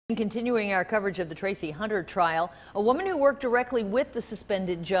Continuing our coverage of the Tracie Hunter trial, a woman who worked directly with the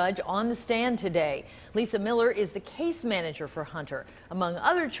suspended judge on the stand today. Lisa Miller is the case manager for Hunter. Among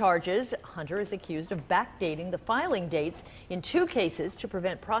other charges, Hunter is accused of backdating the filing dates in 2 cases to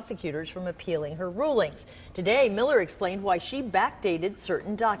prevent prosecutors from appealing her rulings. Today, Miller explained why she backdated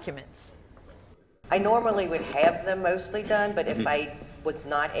certain documents. I normally would have them mostly done, but if I was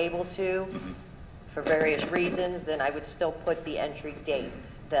not able to, for various reasons, then I would still put the entry date,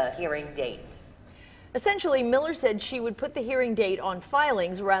 the hearing date. Essentially, Miller said she would put the hearing date on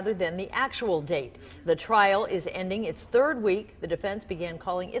filings rather than the actual date. The trial is ending its 3rd week. The defense began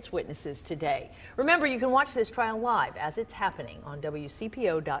calling its witnesses today. Remember, you can watch this trial live as it's happening on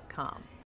WCPO.com.